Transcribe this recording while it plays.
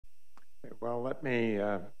Well, let me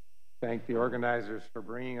thank the organizers for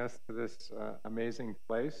bringing us to this amazing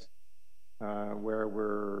place where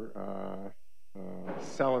we're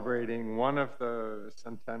celebrating one of the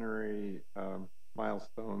centenary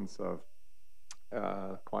milestones of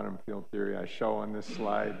quantum field theory. I show on this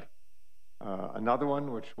slide another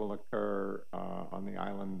one, which will occur on the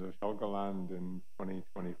island of Helgoland in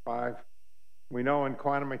 2025. We know in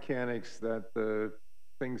quantum mechanics that the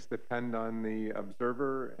things depend on the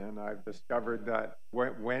observer, and I've discovered that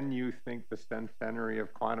when you think the centenary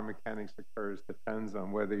of quantum mechanics occurs depends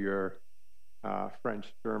on whether you're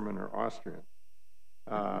French, German, or Austrian.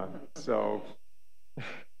 So,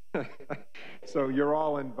 so you're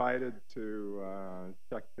all invited to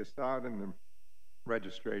check this out, and the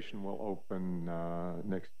registration will open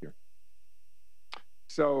next year.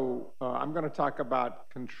 So I'm going to talk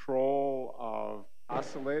about control of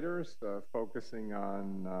oscillators, focusing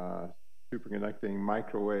on superconducting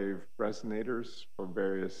microwave resonators for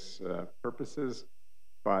various purposes,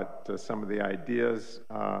 but some of the ideas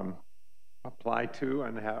apply to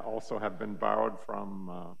and also have been borrowed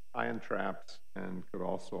from ion traps and could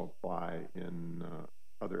also apply in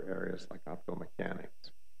other areas like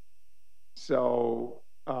optomechanics. So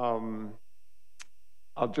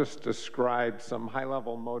I'll just describe some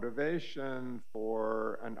high-level motivation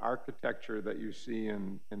for an architecture that you see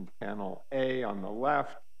in panel A on the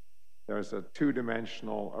left. There's a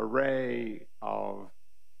two-dimensional array of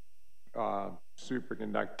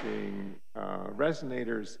superconducting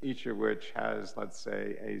resonators, each of which has, let's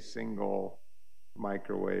say, a single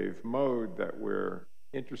microwave mode that we're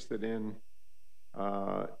interested in.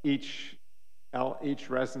 Each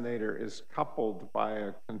resonator is coupled by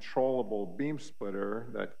a controllable beam splitter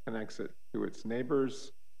that connects it to its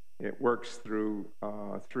neighbors. It works through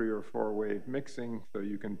 3 or 4 wave mixing, so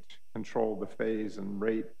you can control the phase and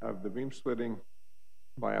rate of the beam splitting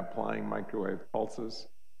by applying microwave pulses.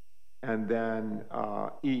 And then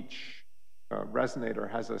each resonator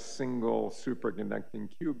has a single superconducting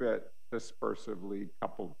qubit dispersively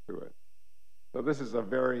coupled to it. So this is a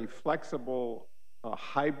very flexible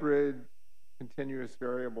hybrid continuous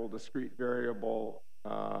variable, discrete variable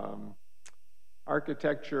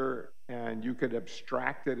architecture, and you could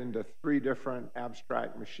abstract it into 3 different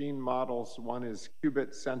abstract machine models. One is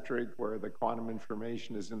qubit-centric, where the quantum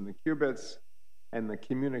information is in the qubits, and the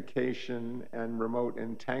communication and remote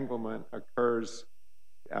entanglement occurs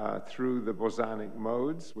through the bosonic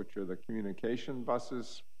modes, which are the communication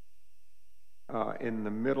buses. In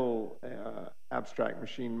the middle abstract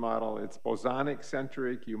machine model, it's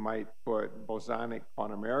bosonic-centric. You might put bosonic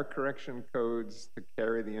quantum error correction codes to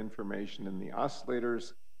carry the information in the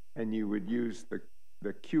oscillators, and you would use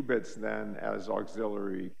the qubits then as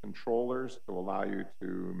auxiliary controllers to allow you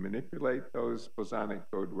to manipulate those bosonic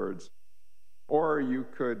code words. Or you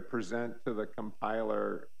could present to the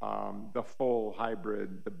compiler the full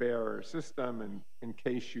hybrid, the bare system, in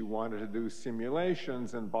case you wanted to do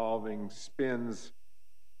simulations involving spins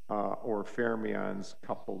or fermions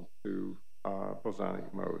coupled to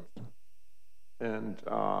bosonic modes. And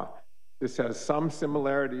this has some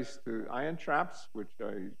similarities to ion traps, which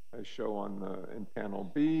I show in panel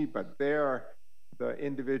B, but there the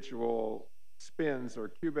individual spins or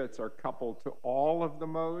qubits are coupled to all of the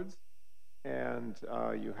modes, and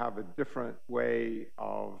you have a different way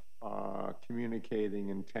of communicating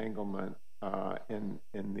entanglement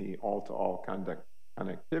in the all-to-all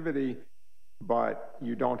connectivity, but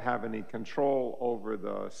you don't have any control over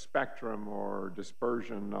the spectrum or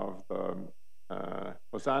dispersion of the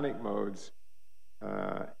bosonic modes,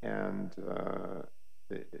 and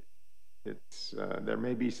there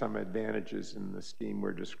may be some advantages in the scheme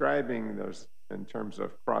we're describing. There's, in terms of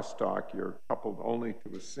crosstalk, you're coupled only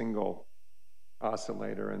to a single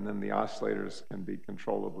oscillator, and then the oscillators can be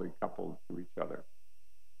controllably coupled to each other.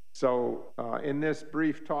 So in this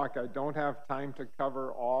brief talk, I don't have time to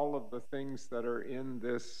cover all of the things that are in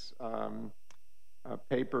this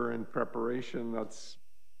paper in preparation that's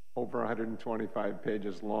over 125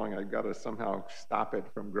 pages long. I've got to somehow stop it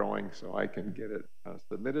from growing so I can get it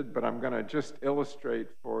submitted, but I'm going to just illustrate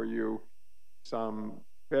for you some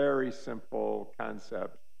very simple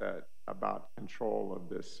concepts about control of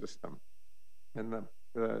this system. And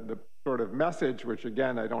the sort of message, which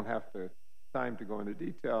again, I don't have time to go into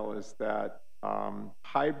detail, is that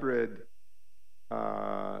hybrid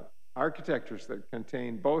architectures that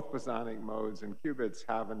contain both bosonic modes and qubits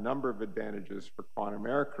have a number of advantages for quantum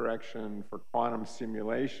error correction, for quantum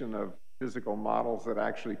simulation of physical models that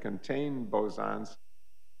actually contain bosons.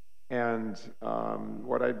 And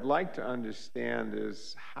what I'd like to understand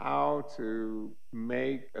is how to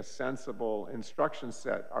make a sensible instruction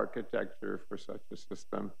set architecture for such a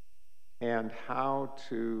system. and how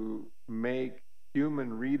to make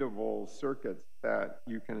human readable circuits that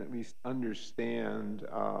you can at least understand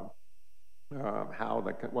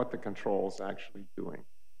what the control is actually doing.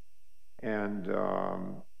 And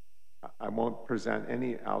I won't present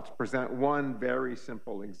any, I'll present one very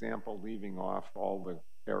simple example, leaving off all the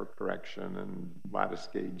error correction and lattice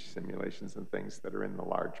gauge simulations and things that are in the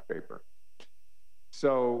large paper.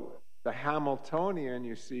 So the Hamiltonian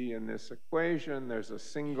you see in this equation, there's a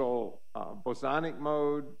single bosonic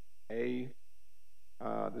mode, A.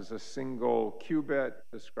 There's a single qubit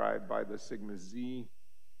described by the sigma Z,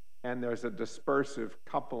 and there's a dispersive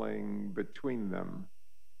coupling between them,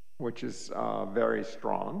 which is very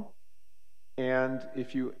strong. And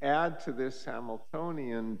if you add to this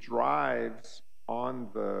Hamiltonian drives on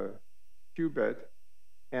the qubit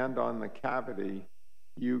and on the cavity,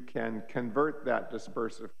 you can convert that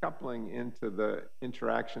dispersive coupling into the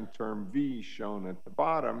interaction term V shown at the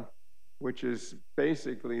bottom, which is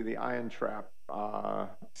basically the ion trap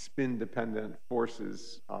spin-dependent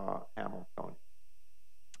forces Hamiltonian.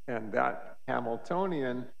 And that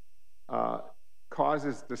Hamiltonian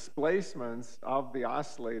causes displacements of the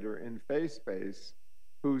oscillator in phase space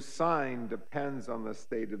whose sign depends on the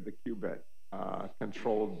state of the qubit,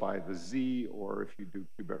 controlled by the Z, or if you do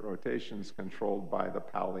qubit rotations, controlled by the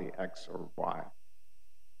Pauli X or Y.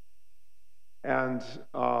 And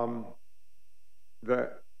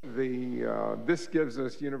this gives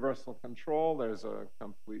us universal control. There's a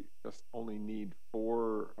complete, just only need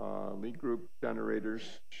 4 Lie group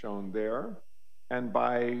generators shown there. And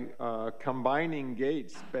by combining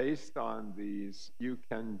gates based on these, you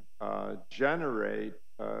can generate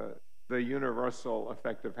the universal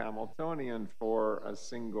effective Hamiltonian for a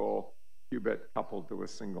single qubit coupled to a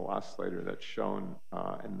single oscillator that's shown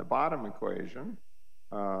in the bottom equation.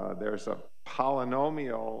 There's a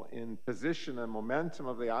polynomial in position and momentum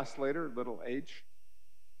of the oscillator, little h,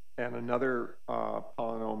 and another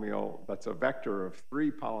polynomial that's a vector of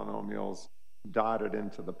 3 polynomials dotted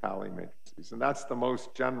into the Pauli matrices. And that's the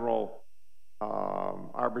most general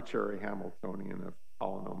arbitrary Hamiltonian of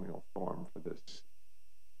polynomial form for this.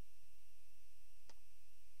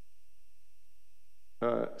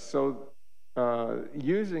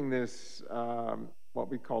 Using this, what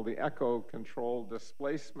we call the echo control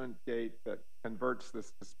displacement gate that converts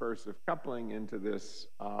this dispersive coupling into this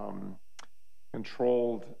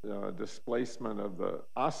controlled displacement of the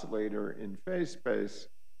oscillator in phase space,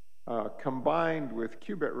 combined with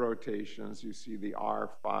qubit rotations, you see the R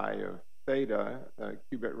phi of theta,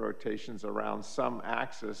 qubit rotations around some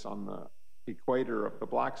axis on the equator of the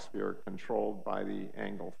Bloch sphere controlled by the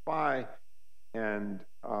angle phi, and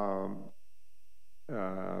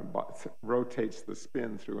rotates the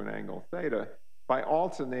spin through an angle theta. By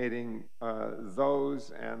alternating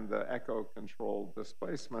those and the echo-controlled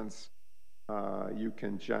displacements, you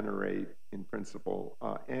can generate, in principle,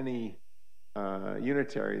 any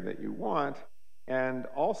unitary that you want. And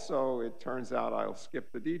also, it turns out, I'll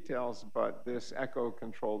skip the details, but this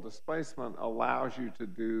echo-controlled displacement allows you to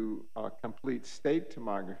do complete state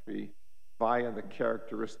tomography via the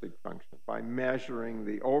characteristic function, by measuring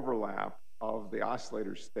the overlap of the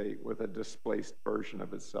oscillator state with a displaced version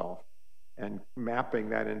of itself and mapping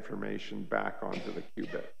that information back onto the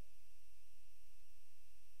qubit.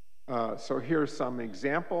 So here's some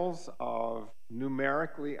examples of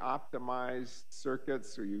numerically optimized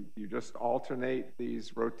circuits. So you just alternate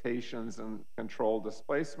these rotations and control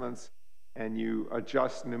displacements, and you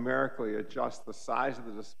numerically adjust the size of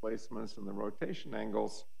the displacements and the rotation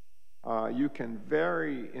angles. You can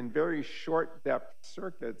in very short depth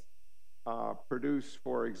circuits, produce,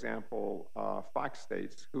 for example, Fock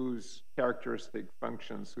states whose characteristic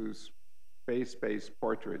functions, whose phase-space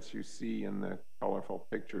portraits you see in the colorful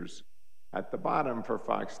pictures at the bottom for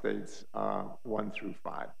Fock states 1 through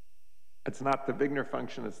 5. It's not the Wigner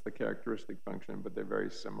function, it's the characteristic function, but they're very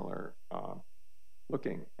similar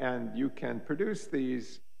looking. And you can produce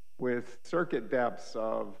these with circuit depths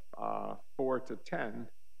of 4 to 10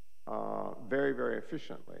 very, very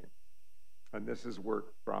efficiently. And this is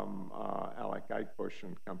work from Alec Eikbush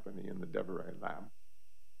and company in the Devereux lab.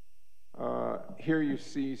 Here you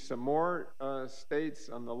see some more states.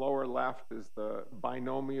 On the lower left is the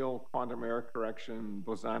binomial quantum error correction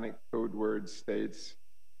bosonic code word states.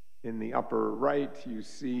 In the upper right, you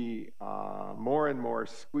see more and more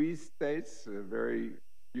squeeze states, very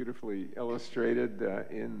beautifully illustrated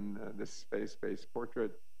in this space-based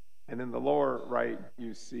portrait. And in the lower right,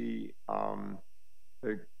 you see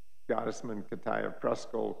the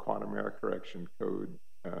Gottesman-Kitaev-Pruskal quantum error correction code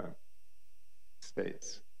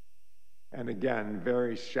states. And again,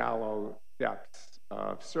 very shallow depths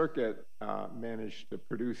circuit managed to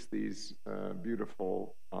produce these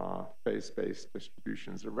beautiful phase-space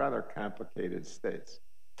distributions of rather complicated states.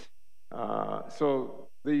 So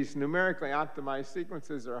these numerically optimized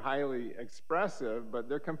sequences are highly expressive, but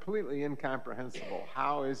they're completely incomprehensible.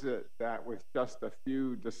 How is it that with just a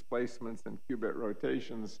few displacements and qubit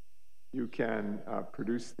rotations, you can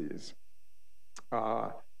produce these?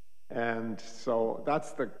 And so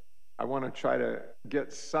that's I want to try to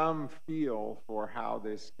get some feel for how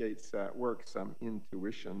this gate set works, some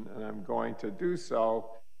intuition, and I'm going to do so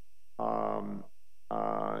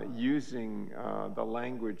using the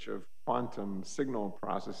language of quantum signal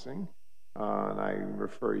processing. And I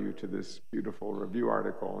refer you to this beautiful review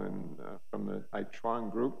article from the Chuang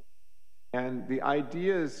group. And the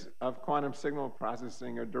ideas of quantum signal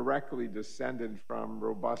processing are directly descended from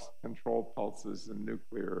robust control pulses in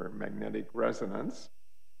nuclear magnetic resonance.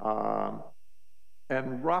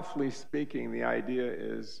 And roughly speaking, the idea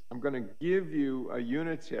is I'm going to give you a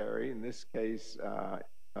unitary, in this case,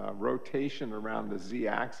 rotation around the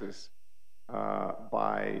z-axis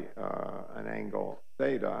by an angle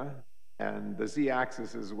theta. And the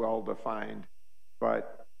z-axis is well defined,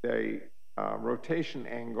 but the rotation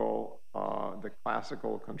angle, the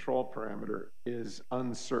classical control parameter, is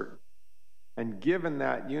uncertain. And given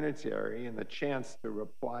that unitary and the chance to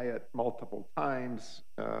apply it multiple times,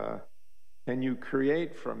 can you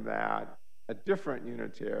create from that a different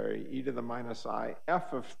unitary, e to the minus I,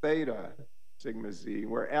 f of theta sigma z,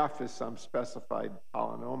 where f is some specified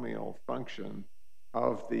polynomial function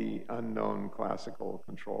of the unknown classical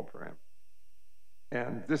control parameter.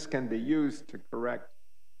 And this can be used to correct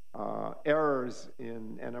errors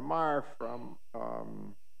in NMR from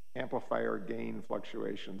amplifier gain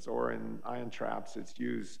fluctuations, or in ion traps, it's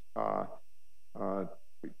used to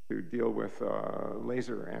deal with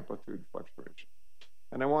laser amplitude fluctuation.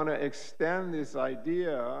 And I want to extend this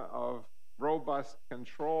idea of robust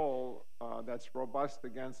control that's robust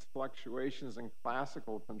against fluctuations in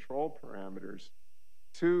classical control parameters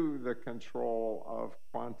to the control of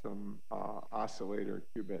quantum oscillator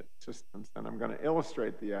qubit systems. And I'm going to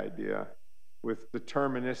illustrate the idea with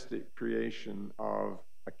deterministic creation of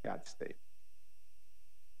a cat state.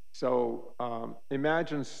 So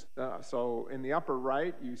imagine, so in the upper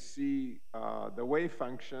right, you see the wave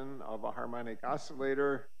function of a harmonic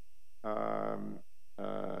oscillator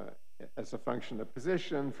as a function of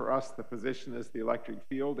position. For us, the position is the electric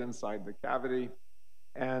field inside the cavity.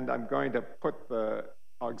 And I'm going to put the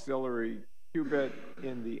auxiliary qubit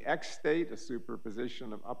in the X state, a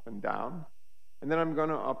superposition of up and down. And then I'm going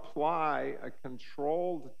to apply a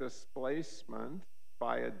controlled displacement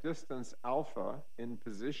by a distance alpha in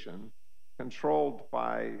position, controlled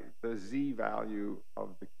by the z value of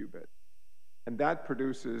the qubit. And that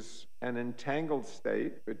produces an entangled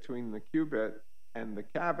state between the qubit and the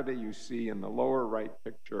cavity. You see in the lower right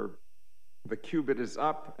picture, the qubit is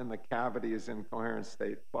up and the cavity is in coherent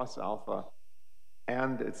state plus alpha,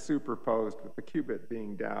 and it's superposed with the qubit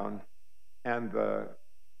being down and the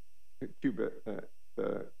qubit,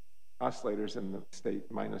 the oscillators in the state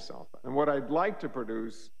minus alpha. And what I'd like to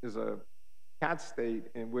produce is a cat state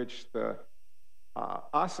in which the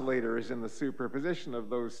oscillator is in the superposition of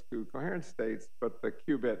those two coherent states, but the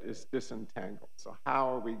qubit is disentangled. So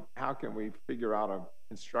how can we figure out an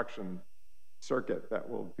instruction circuit that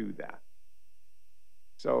will do that?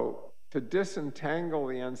 So to disentangle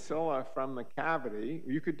the ancilla from the cavity,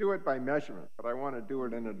 you could do it by measurement, but I want to do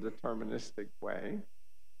it in a deterministic way.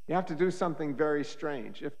 You have to do something very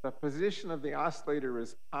strange. If the position of the oscillator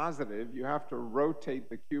is positive, you have to rotate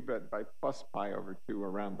the qubit by plus pi over 2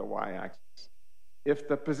 around the y-axis. If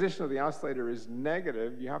the position of the oscillator is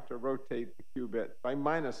negative, you have to rotate the qubit by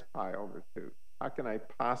minus pi over 2. How can I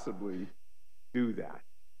possibly do that?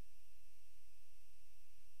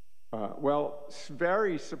 Well,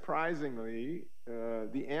 very surprisingly,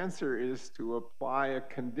 the answer is to apply a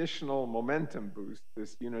conditional momentum boost,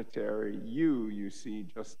 this unitary U you see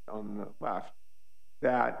just on the left,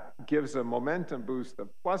 that gives a momentum boost of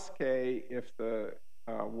plus k if the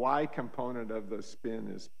y component of the spin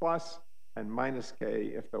is plus, and minus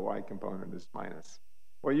k if the y component is minus.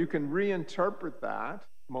 Well, you can reinterpret that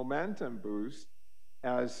momentum boost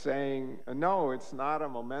as saying, no, it's not a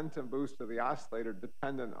momentum boost of the oscillator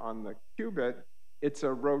dependent on the qubit. It's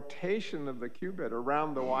a rotation of the qubit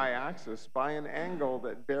around the y-axis by an angle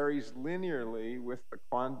that varies linearly with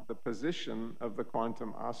the position of the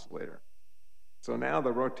quantum oscillator. So now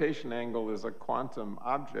the rotation angle is a quantum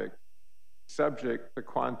object subject to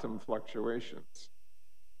quantum fluctuations.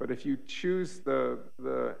 But if you choose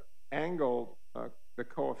the angle, the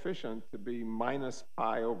coefficient to be minus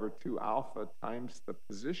pi over 2 alpha times the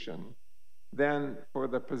position, then for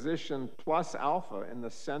the position plus alpha in the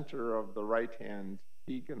center of the right-hand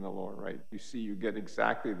peak in the lower right, you see you get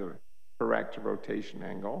exactly the correct rotation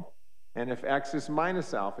angle. And if x is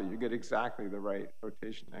minus alpha, you get exactly the right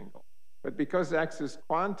rotation angle. But because x is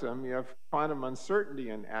quantum, you have quantum uncertainty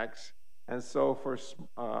in x. And so for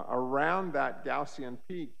around that Gaussian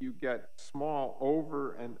peak, you get small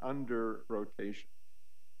over and under rotation.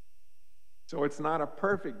 So it's not a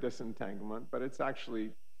perfect disentanglement, but it's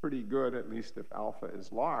actually pretty good, at least if alpha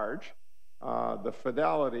is large. The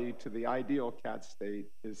fidelity to the ideal cat state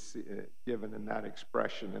is given in that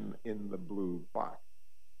expression in the blue box.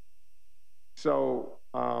 So,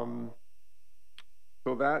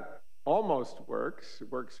 so that almost works.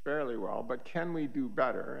 It works fairly well, but can we do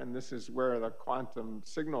better? And this is where the quantum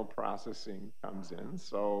signal processing comes in.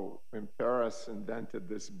 So when Paris invented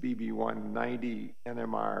this BB190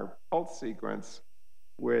 NMR pulse sequence,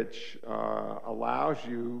 which allows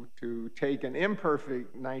you to take an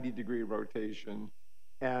imperfect 90-degree rotation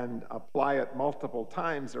and apply it multiple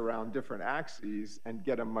times around different axes and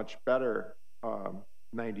get a much better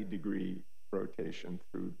 90-degree rotation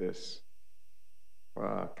through this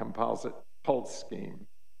composite pulse scheme.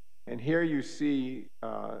 And here you see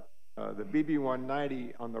the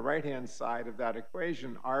BB190 on the right-hand side of that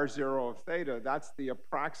equation, R0 of theta, that's the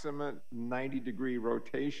approximate 90-degree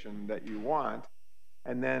rotation that you want.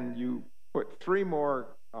 And then you put 3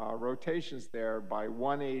 more rotations there by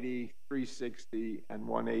 180, 360, and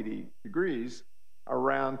 180 degrees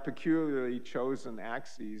around peculiarly chosen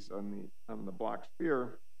axes on the Bloch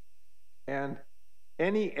sphere. And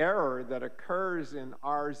any error that occurs in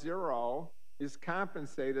R0 is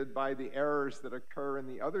compensated by the errors that occur in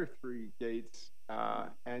the other 3 gates,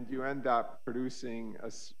 and you end up producing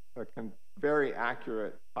a very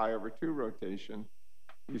accurate pi/2 rotation.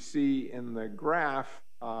 You see in the graph,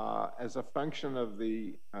 as a function of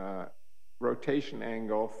the rotation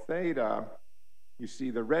angle theta, you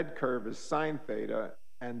see the red curve is sine theta,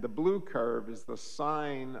 and the blue curve is the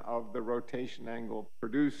sine of the rotation angle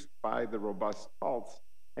produced by the robust pulse.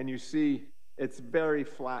 And you see it's very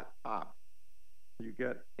flat top. You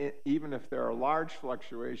get, even if there are large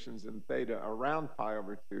fluctuations in theta around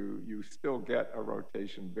pi/2, you still get a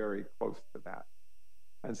rotation very close to that.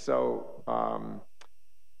 And so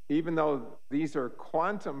even though these are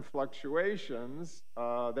quantum fluctuations,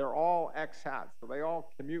 they're all x hats, so they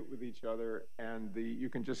all commute with each other, and you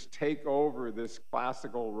can just take over this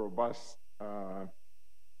classical robust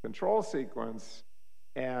control sequence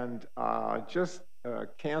and just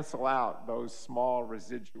cancel out those small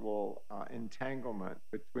residual entanglement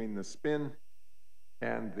between the spin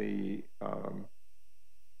and the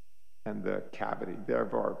cavity,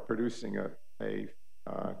 therefore producing a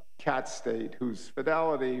cat state whose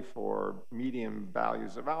fidelity for medium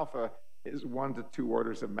values of alpha is 1 to 2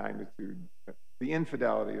 orders of magnitude. The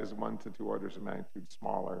infidelity is 1 to 2 orders of magnitude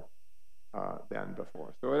smaller than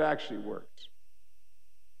before. So it actually works.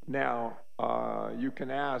 Now, you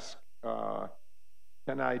can ask,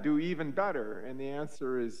 can I do even better? And the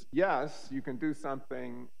answer is yes, you can do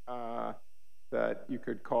something that you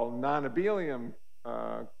could call non-abelian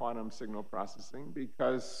quantum signal processing,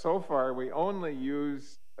 because so far we only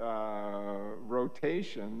use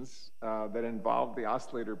rotations that involve the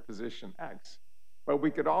oscillator position x. But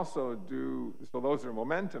we could also do, so those are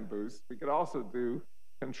momentum boosts, we could also do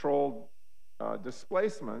controlled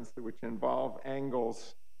displacements which involve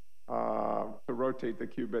angles to rotate the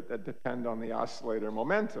qubit that depend on the oscillator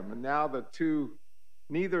momentum. And now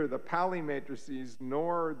neither the Pauli matrices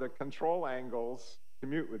nor the control angles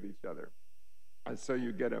commute with each other. And so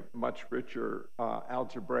you get a much richer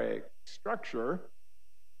algebraic structure.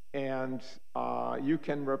 And you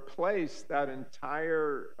can replace that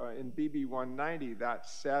entire, in BB190, that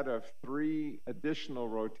set of 3 additional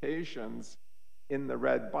rotations in the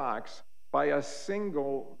red box by a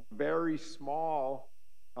single, very small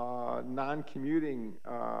non-commuting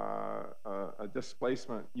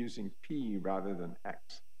displacement using P rather than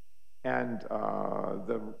X. And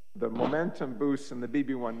the momentum boosts in the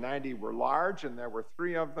BB190 were large, and there were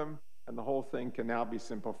 3 of them, and the whole thing can now be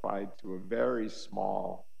simplified to a very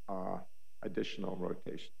small additional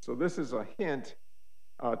rotation. So this is a hint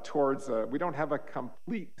towards, we don't have a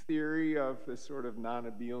complete theory of this sort of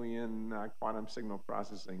non-abelian quantum signal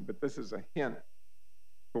processing, but this is a hint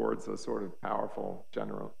towards a sort of powerful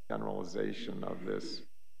generalization of this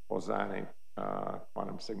bosonic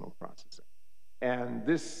quantum signal processing. And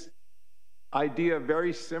this idea,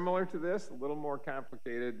 very similar to this, a little more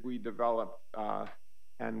complicated, we developed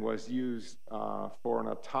and was used for an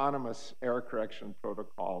autonomous error correction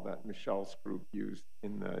protocol that Michel's group used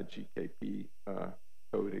in the GKP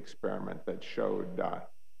code experiment that showed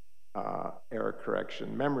error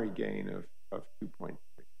correction memory gain of 2.3.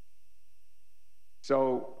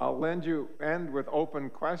 So I'll end with open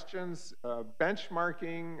questions.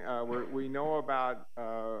 Benchmarking, we know about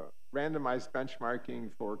randomized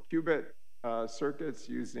benchmarking for qubit circuits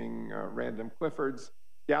using random Cliffords.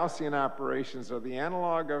 Gaussian operations are the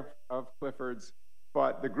analog of Cliffords,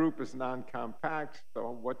 but the group is non-compact,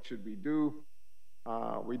 so what should we do?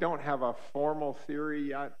 We don't have a formal theory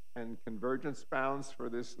yet and convergence bounds for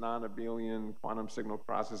this non-abelian quantum signal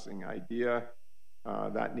processing idea.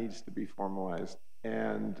 That needs to be formalized.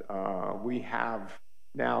 And we have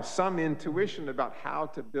now some intuition about how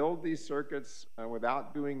to build these circuits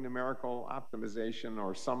without doing numerical optimization,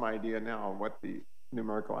 or some idea now of what the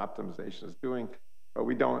numerical optimization is doing, but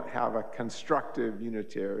we don't have a constructive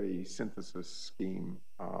unitary synthesis scheme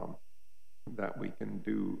that we can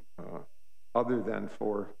do other than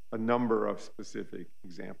for a number of specific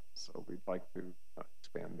examples. So we'd like to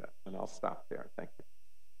expand that, and I'll stop there. Thank you.